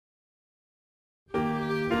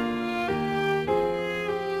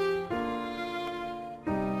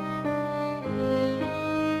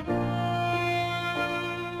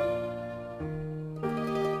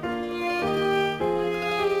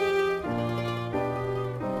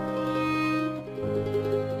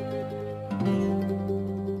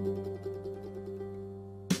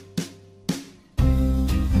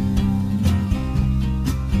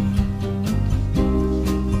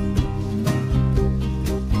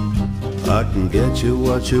I can get you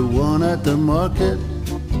what you want at the market,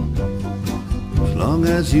 as long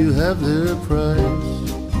as you have their price.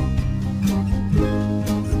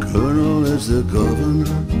 The colonel is the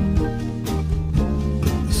governor,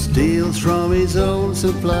 steals from his own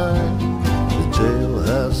supply. The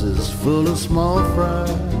jailhouse is full of small fry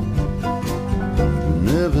who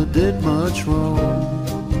never did much wrong.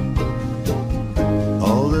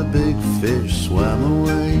 All the big fish swam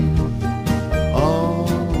away, all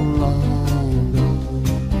long gone.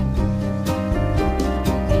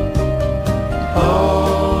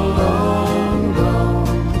 All long gone,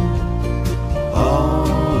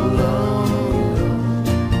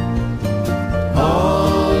 all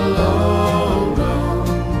long gone,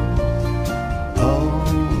 all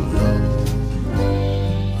long gone,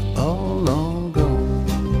 all long gone.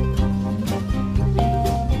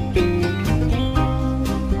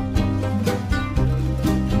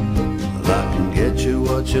 Get you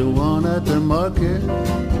what you want at the market,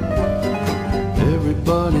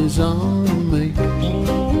 everybody's on the make.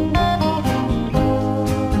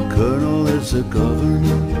 The colonel is the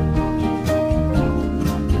governor,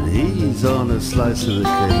 and he's on a slice of the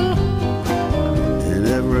cake. And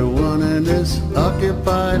everyone in this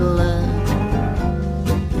occupied land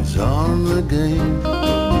is on the game.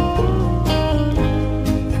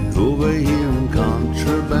 And over here in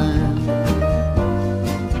Contraband,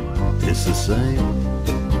 it's the same.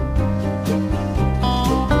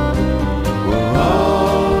 We're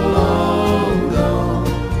all long gone,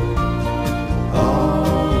 all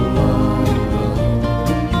long gone,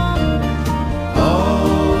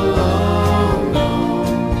 all long gone,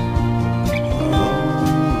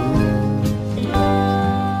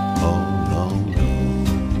 all long gone.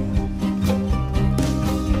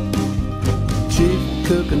 Chief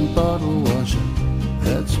cook and bottle washer,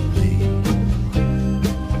 that's me.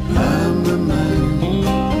 I'm the man.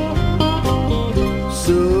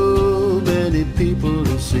 So many people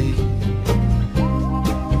to see.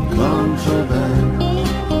 Contraband.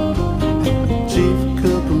 Chief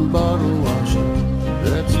cook and bottle washer,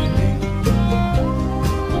 that's me.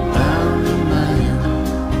 I'm the man.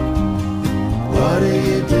 What do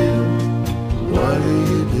you do? What do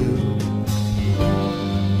you do?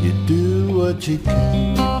 You do what you can.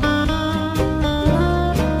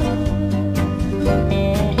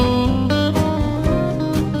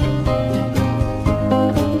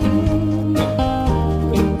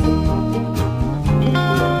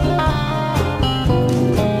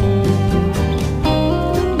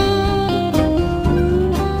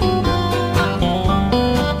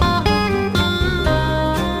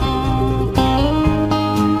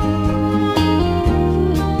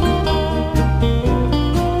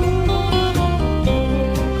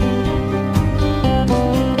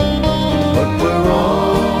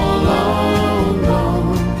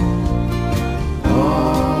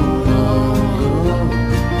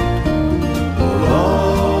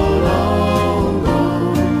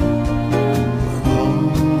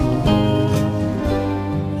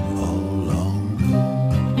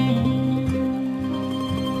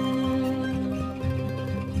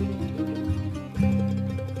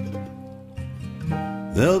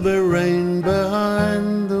 There'll be rain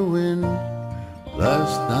behind the wind.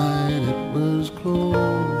 Last night it was cold,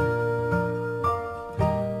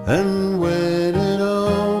 and when it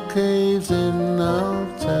all caves in, I'll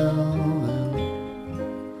tell them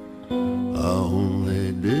I only